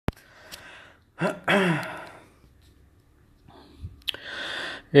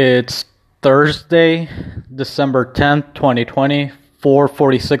It's Thursday, December 10th, 2020,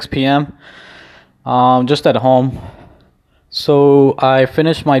 4:46 p.m. Just at home. So I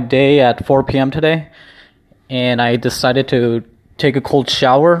finished my day at 4 p.m. today, and I decided to take a cold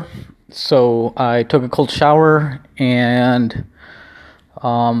shower. So I took a cold shower, and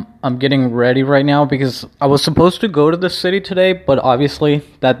I'm getting ready right now because I was supposed to go to the city today, but obviously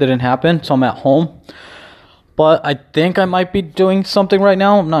that didn't happen, so I'm at home. But I think I might be doing something right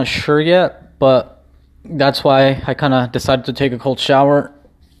now. I'm not sure yet, but that's why I kind of decided to take a cold shower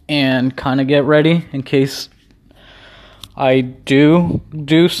and kind of get ready in case I do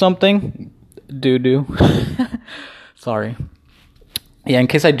something. Sorry. Yeah, in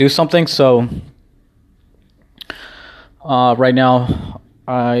case I do something. So right now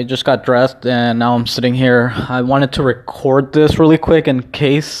I just got dressed and now I'm sitting here. I wanted to record this really quick in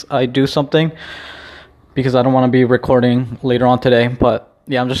case I do something, because I don't want to be recording later on today. But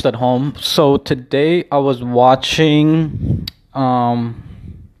yeah, I'm just at home. So today I was watching, I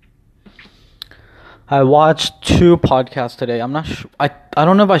watched two podcasts today. I'm not sure. I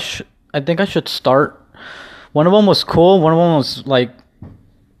don't know if I think I should start. One of them was cool. One of them was like,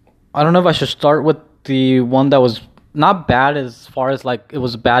 I don't know if I should start with the one that was not bad as far as like it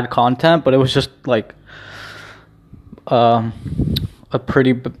was bad content, but it was just like a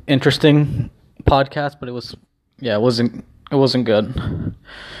pretty interesting podcast. But it wasn't good.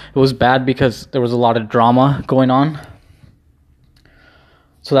 It was bad because there was a lot of drama going on.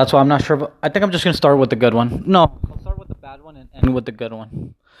 So that's why I'm not sure. I think I'm just gonna start with the good one. No, I'll start with the bad one and end with the good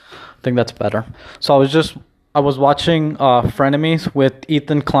one. I think that's better. So I was watching Frenemies with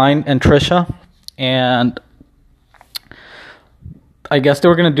Ethan Klein and Trisha, and I guess they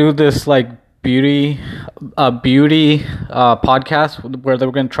were gonna do this like beauty podcast where they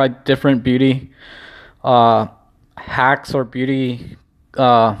were gonna try different beauty hacks or beauty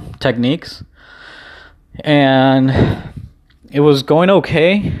techniques, and it was going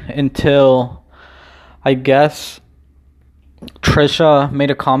okay until I guess Trisha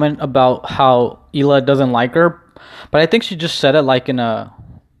made a comment about how Hila doesn't like her, but I think she just said it like in a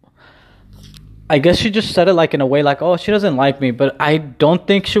way like, oh, she doesn't like me, but I don't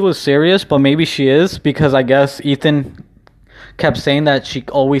think she was serious, but maybe she is, because I guess Ethan kept saying that she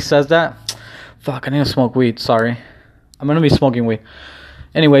always says that. Fuck, I need to smoke weed, sorry. I'm gonna be smoking weed.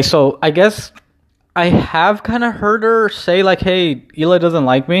 Anyway, so I guess I have kind of heard her say like, hey, Hila doesn't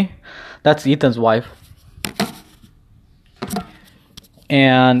like me. That's Ethan's wife.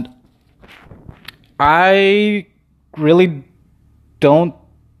 And I really don't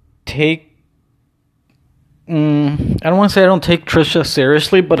take I don't want to say I don't take Trisha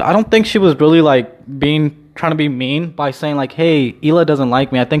seriously, but I don't think she was really like trying to be mean by saying like, hey, Hila doesn't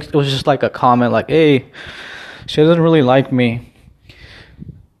like me. I think it was just like a comment like, hey, she doesn't really like me.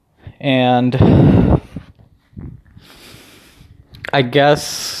 And I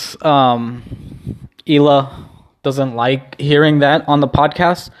guess Hila doesn't like hearing that on the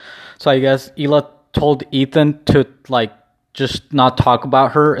podcast. So I guess Hila told Ethan to like just not talk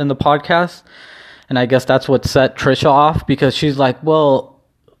about her in the podcast. And I guess that's what set Trisha off, because she's like, well,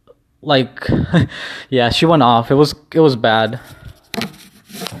 like, yeah, she went off. It was bad,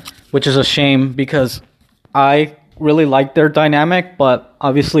 which is a shame because I really like their dynamic, but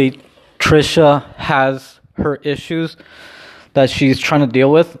obviously Trisha has her issues that she's trying to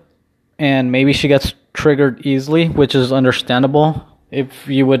deal with, and maybe she gets triggered easily, which is understandable. If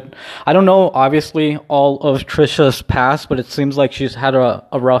you would, I don't know obviously all of Trisha's past, but it seems like she's had a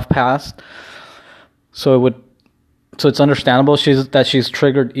rough past. So it's understandable that she's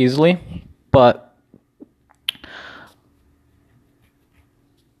triggered easily. But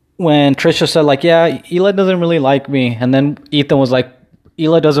when Trisha said like, yeah, Hila doesn't really like me, and then Ethan was like,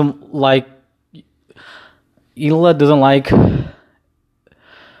 Hila doesn't like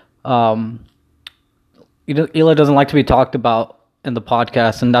Hila doesn't like to be talked about in the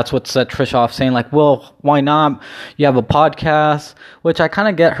podcast, and that's what set Trisha off, saying like, well, why not? You have a podcast, which I kind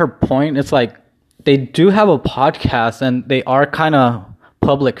of get her point. It's like they do have a podcast and they are kind of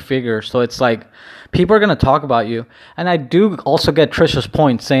public figures, so it's like people are going to talk about you. And I do also get Trisha's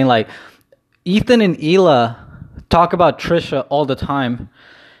point, saying like Ethan and Hila talk about Trisha all the time,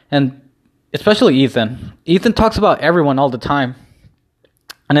 and especially Ethan talks about everyone all the time.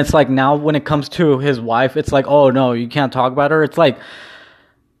 And it's like now when it comes to his wife, it's like, oh no, you can't talk about her. It's like,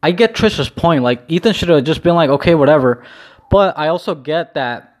 I get Trisha's point. Like Ethan should have just been like, okay, whatever. But I also get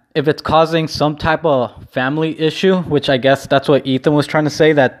that if it's causing some type of family issue, which I guess that's what Ethan was trying to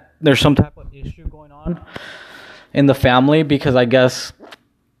say, that there's some type of issue going on in the family, because I guess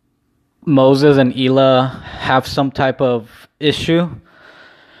Moses and Hila have some type of issue,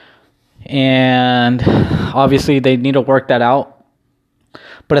 and obviously they need to work that out.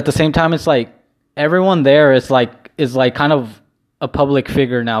 But at the same time, it's like everyone there is like kind of a public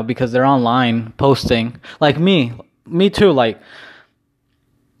figure now because they're online posting. Like me too. Like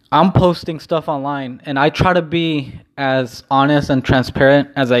I'm posting stuff online, and I try to be as honest and transparent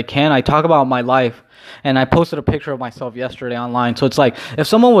as I can. I talk about my life, and I posted a picture of myself yesterday online. So it's like if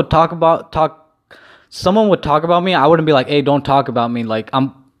someone would talk about me, I wouldn't be like, "Hey, don't talk about me." Like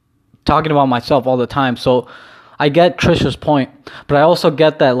I'm talking about myself all the time. So I get Trisha's point, but I also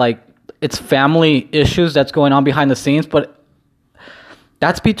get that like it's family issues that's going on behind the scenes, but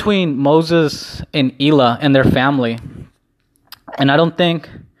that's between Moses and Hila and their family. And I don't think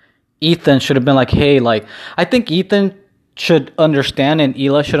Ethan should have been like, hey, like, I think Ethan should understand and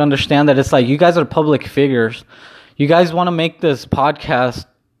Hila should understand that it's like, you guys are public figures. You guys want to make this podcast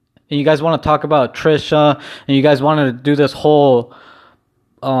and you guys want to talk about Trisha and you guys want to do this whole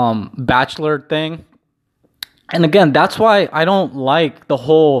Bachelor thing. And again, that's why I don't like the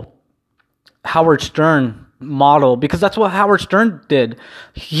whole Howard Stern model, because that's what Howard Stern did.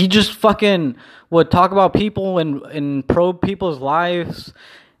 He just fucking would talk about people and probe people's lives.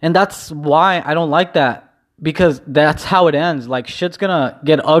 And that's why I don't like that, because that's how it ends. Like, shit's gonna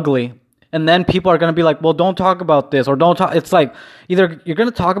get ugly. And then people are gonna be like, well, don't talk about this, or don't talk. It's like, either you're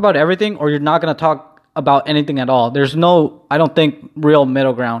gonna talk about everything or you're not gonna talk about anything at all. There's no, I don't think, real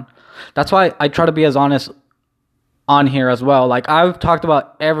middle ground. That's why I try to be as honest on here as well. Like, I've talked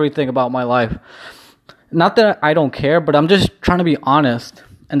about everything about my life. Not that I don't care, but I'm just trying to be honest.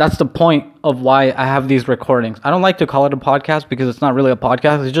 And that's the point of why I have these recordings. I don't like to call it a podcast because it's not really a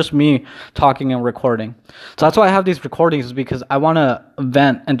podcast. It's just me talking and recording. So that's why I have these recordings, is because I want to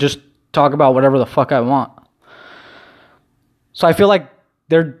vent and just talk about whatever the fuck I want. So I feel like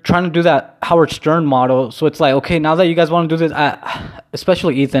they're trying to do that Howard Stern model. So it's like, okay, now that you guys want to do this,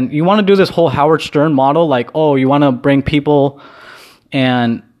 especially Ethan, you want to do this whole Howard Stern model, like, oh, you want to bring people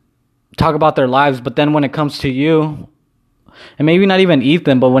and talk about their lives, but then when it comes to you, and maybe not even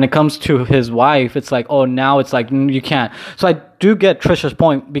Ethan, but when it comes to his wife, it's like, oh, now it's like, you can't. So I do get Trisha's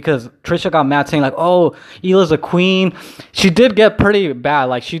point, because Trisha got mad saying like, oh, Hila's a queen. She did get pretty bad.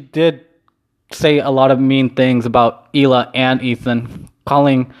 Like, she did say a lot of mean things about Hila and Ethan,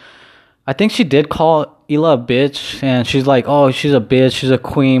 I think she did call Hila a bitch, and she's like, oh, she's a bitch, she's a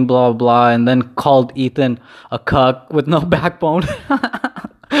queen, blah, blah, and then called Ethan a cuck with no backbone.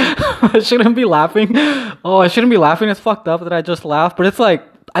 I shouldn't be laughing. Oh, I shouldn't be laughing. It's fucked up that I just laughed. But it's like,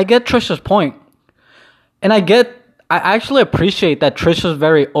 I get Trisha's point. And I actually appreciate that Trisha's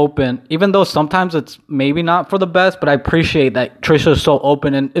very open. Even though sometimes it's maybe not for the best, but I appreciate that Trisha's so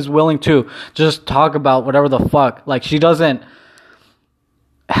open and is willing to just talk about whatever the fuck. Like, she doesn't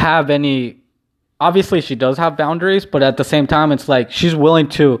have any... Obviously, she does have boundaries, but at the same time, it's like she's willing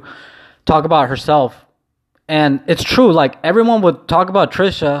to talk about herself. And it's true, like, everyone would talk about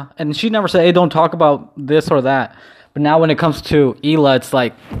Trisha, and she never said, hey, don't talk about this or that. But now when it comes to Hila, it's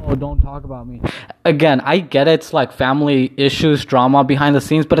like, oh, don't talk about me. Again, I get it. It's like family issues, drama behind the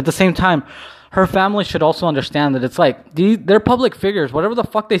scenes. But at the same time, her family should also understand that it's like, they're public figures. Whatever the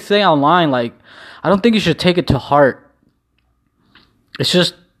fuck they say online, like, I don't think you should take it to heart. It's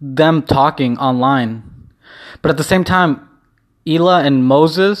just them talking online. But at the same time, Hila and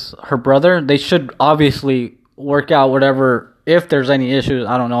Moses, her brother, they should obviously work out whatever, if there's any issues,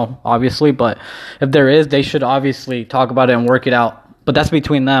 I don't know, obviously, but if there is, they should obviously talk about it and work it out. But that's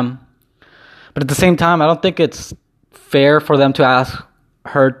between them. But at the same time, I don't think it's fair for them to ask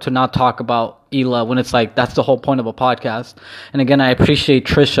her to not talk about Hila when it's like, that's the whole point of a podcast. And again, I appreciate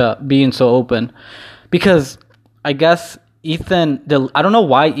Trisha being so open, because I guess Ethan, I don't know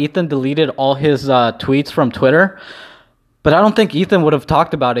why Ethan deleted all his tweets from Twitter, but I don't think Ethan would have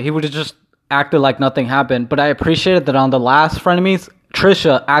talked about it. He would have just acted like nothing happened. But I appreciated that on the last Frenemies,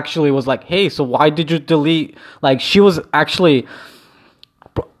 Trisha actually was like, hey, so why did you delete? Like, she was actually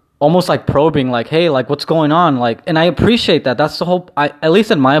almost like probing, like, hey, like, what's going on? Like, and I appreciate that. That's the whole, at least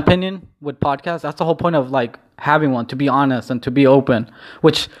in my opinion, with podcasts, that's the whole point of like having one, to be honest and to be open,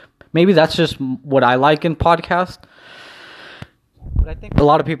 which maybe that's just what I like in podcasts. But I think a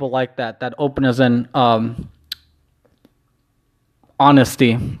lot of people like that openness and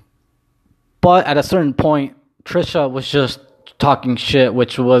honesty. But at a certain point, Trisha was just talking shit,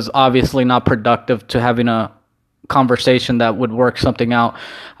 which was obviously not productive to having a conversation that would work something out.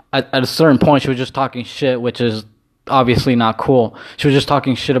 At a certain point, she was just talking shit, which is obviously not cool. She was just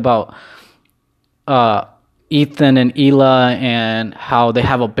talking shit about Ethan and Hila and how they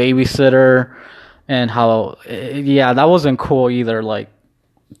have a babysitter and how, yeah, that wasn't cool either. Like,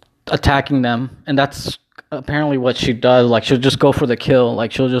 attacking them, and that's apparently what she does. Like, she'll just go for the kill,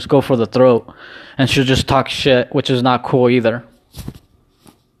 like she'll just go for the throat, and she'll just talk shit, which is not cool either.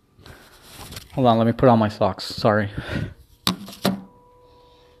 Hold on, let me put on my socks. Sorry.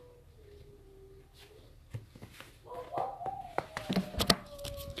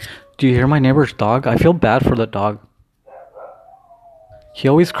 Do you hear my neighbor's dog? I feel bad for the dog. He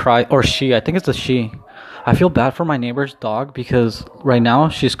always cries, or she, I think it's a she. I feel bad for my neighbor's dog because right now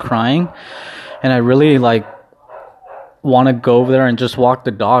she's crying, and I really want to go over there and just walk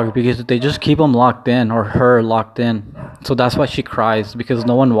the dog because they just keep him locked in, or her locked in. So that's why she cries, because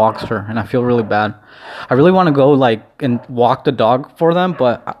no one walks her, and I feel really bad. I really want to go and walk the dog for them,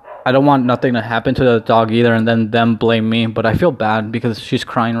 but I don't want nothing to happen to the dog either and then them blame me. But I feel bad because she's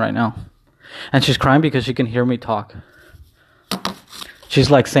crying right now, and she's crying because she can hear me talk. She's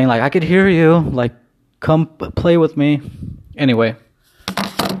saying I could hear you, come play with me. Anyway.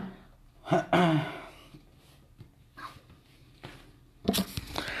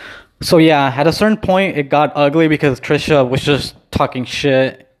 So yeah, at a certain point it got ugly because Trisha was just talking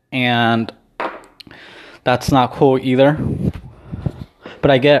shit, and that's not cool either. But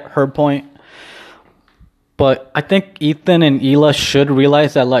I get her point. But I think Ethan and Hila should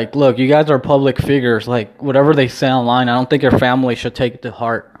realize that, look, you guys are public figures. Whatever they say online, I don't think your family should take it to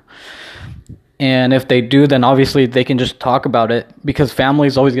heart. And if they do, then obviously they can just talk about it, because family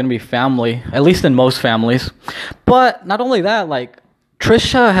is always going to be family, at least in most families. But not only that,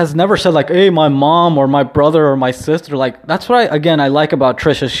 Trisha has never said hey, my mom or my brother or my sister. That's what I like about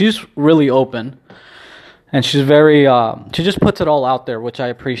Trisha. She's really open, and she's very she just puts it all out there, which I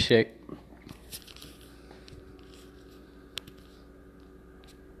appreciate.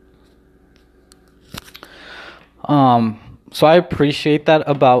 So I appreciate that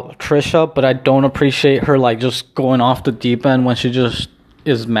about Trisha, but I don't appreciate her just going off the deep end when she just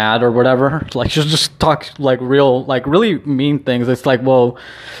is mad or whatever. She'll just talk real really mean things. It's well,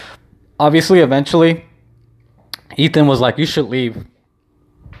 obviously eventually Ethan was you should leave,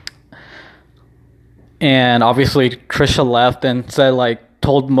 and obviously Trisha left and said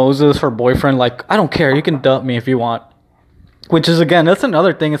told Moses, her boyfriend, I don't care, you can dump me if you want. Which is, again, that's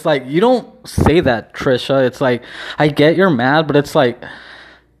another thing. It's you don't say that, Trisha. It's I get you're mad, but it's but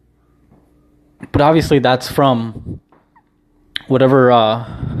obviously that's from whatever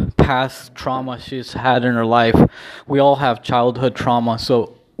past trauma she's had in her life. We all have childhood trauma,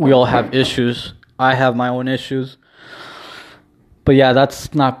 so we all have issues. I have my own issues. But yeah,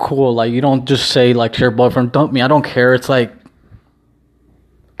 that's not cool. You don't just say to your boyfriend, dump me, I don't care. It's at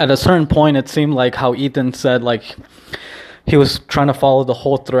a certain point, it seemed how Ethan said he was trying to follow the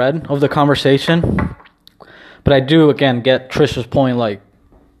whole thread of the conversation. But I do, again, get Trisha's point.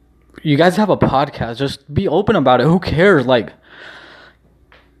 You guys have a podcast. Just be open about it. Who cares? I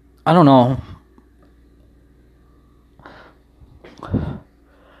don't know.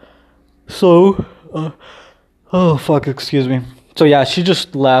 So, oh, fuck, excuse me. So, yeah, she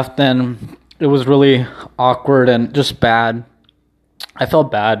just left, and it was really awkward and just bad. I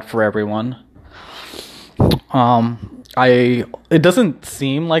felt bad for everyone. It doesn't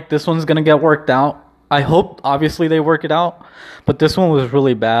seem like this one's gonna get worked out. I hope obviously they work it out, but this one was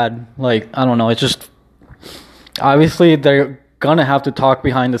really bad. I don't know, it's just obviously they're gonna have to talk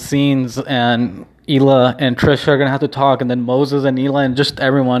behind the scenes, and Hila and Trisha are gonna have to talk, and then Moses and Hila and just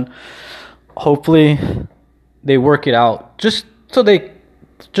everyone. Hopefully they work it out just so they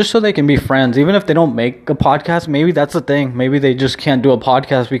can be friends. Even if they don't make a podcast, maybe that's the thing. Maybe they just can't do a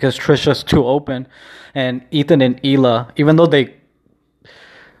podcast because Trisha's too open. And Ethan and Hila, even though it's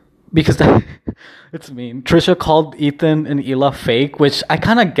mean. Trisha called Ethan and Hila fake, which I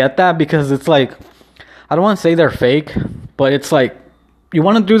kind of get that, because it's I don't want to say they're fake, but it's you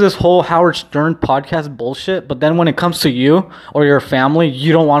want to do this whole Howard Stern podcast bullshit, but then when it comes to you or your family,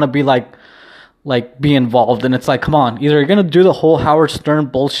 you don't want to be be involved. And it's come on, either you're gonna do the whole Howard Stern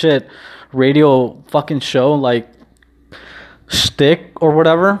bullshit radio fucking show shtick or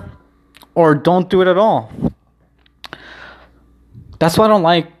whatever, or don't do it at all. That's why I don't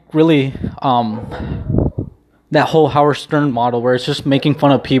like really that whole Howard Stern model where it's just making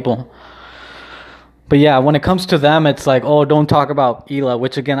fun of people. But yeah, when it comes to them, it's oh, don't talk about Hila,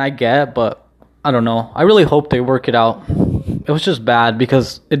 which again I get, but I don't know. I really hope they work it out. It was just bad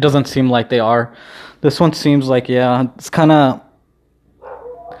because it doesn't seem like they are. This one seems yeah, it's kind of...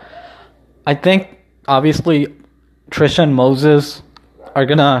 I think, obviously, Trisha and Moses are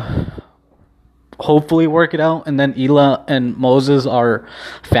gonna hopefully work it out. And then Hila and Moses are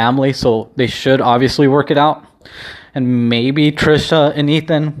family, so they should obviously work it out. And maybe Trisha and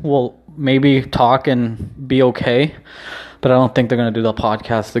Ethan will maybe talk and be okay. but I don't think they're gonna do the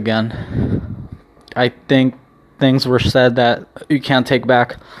podcast again. I think things were said that you can't take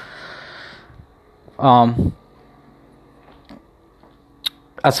back.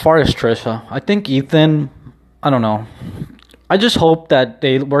 As far as Trisha, I think Ethan, I don't know. I just hope that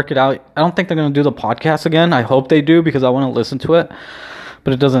they work it out. I don't think they're going to do the podcast again. I hope they do because I want to listen to it,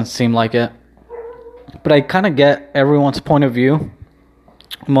 but it doesn't seem like it. But I kind of get everyone's point of view,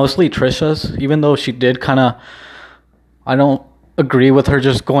 mostly Trisha's, even though she did kind of, I don't agree with her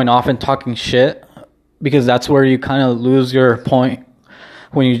just going off and talking shit, because that's where you kind of lose your point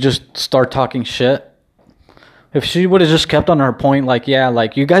when you just start talking shit. If she would have just kept on her point, like, yeah,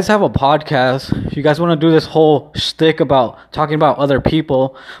 like, you guys have a podcast, you guys want to do this whole shtick about talking about other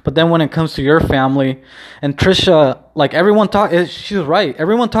people, but then when it comes to your family, and Trisha, like, she's right,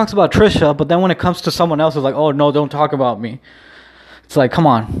 everyone talks about Trisha, but then when it comes to someone else, it's like, oh, no, don't talk about me. It's like, come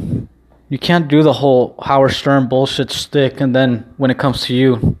on. You can't do the whole Howard Stern bullshit shtick, and then when it comes to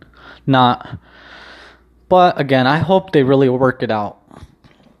you, not. But, again, I hope they really work it out.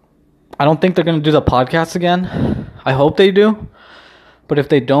 I don't think they're going to do the podcast again. I hope they do. But if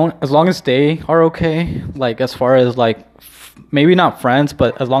they don't, as long as they are okay, like, as far as, like, maybe not friends,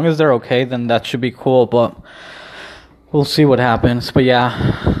 but as long as they're okay, then that should be cool. But we'll see what happens. But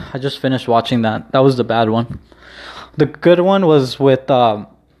yeah, I just finished watching that. That was the bad one. The good one was with, well,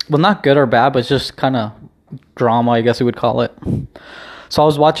 not good or bad, but just kind of drama, I guess you would call it. So I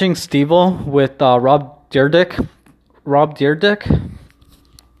was watching Steve-O with Rob Dyrdek.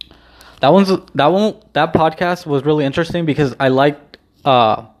 That podcast was really interesting because I liked,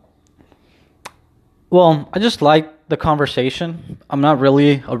 I just liked the conversation. I'm not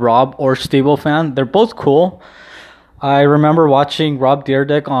really a Rob or Steve-O fan. They're both cool. I remember watching Rob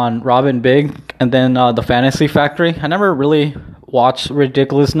Dyrdek on Rob and Big, and then The Fantasy Factory. I never really watched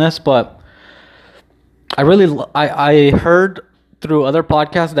Ridiculousness, but I heard through other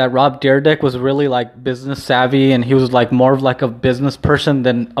podcasts that Rob Dyrdek was really, like, business savvy, and he was, like, more of, like, a business person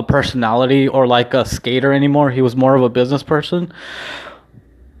than a personality or, like, a skater anymore. He was more of a business person.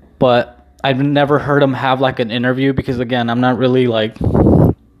 But I've never heard him have, like, an interview because, again, I'm not really, like,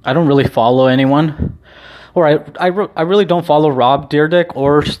 I don't really follow anyone. Or I really don't follow Rob Dyrdek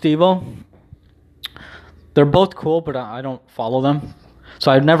or Steve-O. They're both cool, but I don't follow them.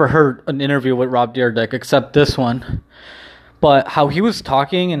 So I've never heard an interview with Rob Dyrdek except this one. But how he was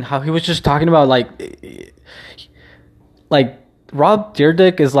talking and how he was just talking about, like Rob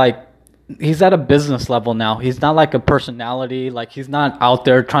Dyrdek is, like, he's at a business level now. He's not like a personality. Like, he's not out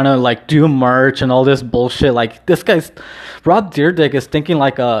there trying to, like, do merch and all this bullshit. Like, Rob Dyrdek is thinking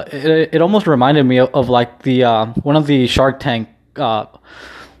like it almost reminded me of like the one of the Shark Tank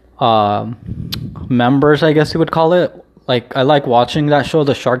members, I guess you would call it. Like, I like watching that show,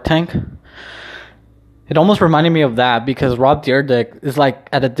 the Shark Tank. It almost reminded me of that because Rob Dyrdek is, like,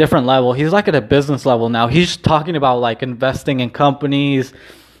 at a different level. He's, like, at a business level now. He's talking about, like, investing in companies.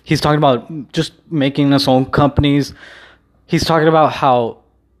 He's talking about just making his own companies. He's talking about how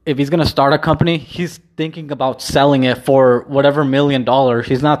if he's going to start a company, he's thinking about selling it for whatever $1 million.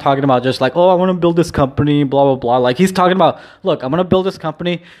 He's not talking about just like, oh, I want to build this company, blah, blah, blah. Like, he's talking about, look, I'm going to build this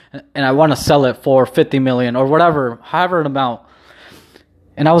company and I want to sell it for 50 million or whatever, however an amount.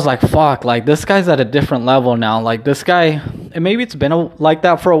 And I was like, fuck, like, this guy's at a different level now. Like, this guy, and maybe it's been like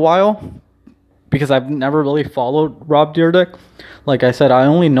that for a while because I've never really followed Rob Dyrdek. Like I said, I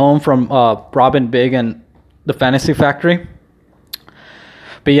only know him from Rob and Big and The Fantasy Factory.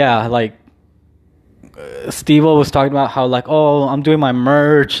 But yeah, like, Steve-O was talking about how, like, oh, I'm doing my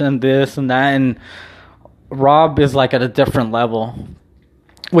merch and this and that. And Rob is, like, at a different level.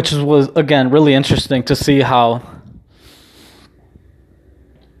 Which was, again, really interesting to see how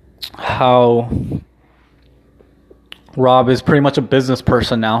Rob is pretty much a business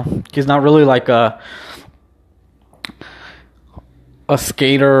person now. He's not really like a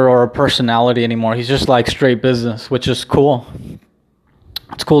skater or a personality anymore. He's just like straight business, which is cool.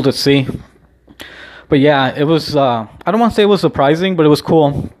 It's cool to see. But yeah, it was, I don't want to say it was surprising, but it was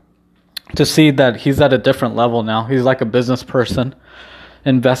cool to see that he's at a different level now. He's like a business person,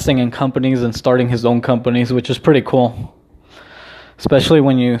 investing in companies and starting his own companies, which is pretty cool. Especially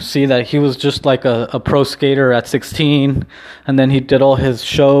when you see that he was just like a pro skater at 16, and then he did all his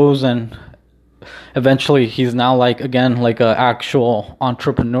shows, and eventually he's now, like, again, like a actual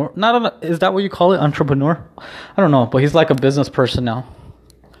entrepreneur. Is that what you call it? Entrepreneur? I don't know, but he's like a business person now.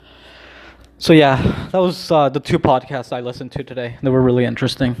 So yeah, that was the two podcasts I listened to today. They were really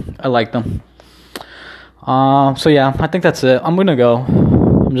interesting. I liked them. So yeah, I think that's it. I'm gonna go.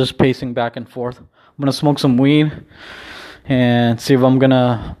 I'm just pacing back and forth. I'm gonna smoke some weed and see if I'm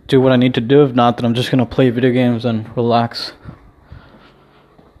gonna do what I need to do. If not, then I'm just gonna play video games and relax.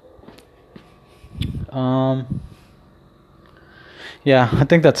 Yeah, I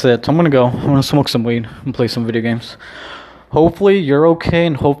think that's it. So I'm gonna go. I'm gonna smoke some weed and play some video games. Hopefully you're okay,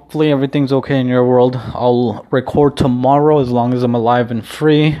 and hopefully everything's okay in your world. I'll record tomorrow as long as I'm alive and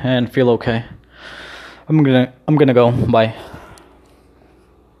free and feel okay. I'm gonna go. Bye.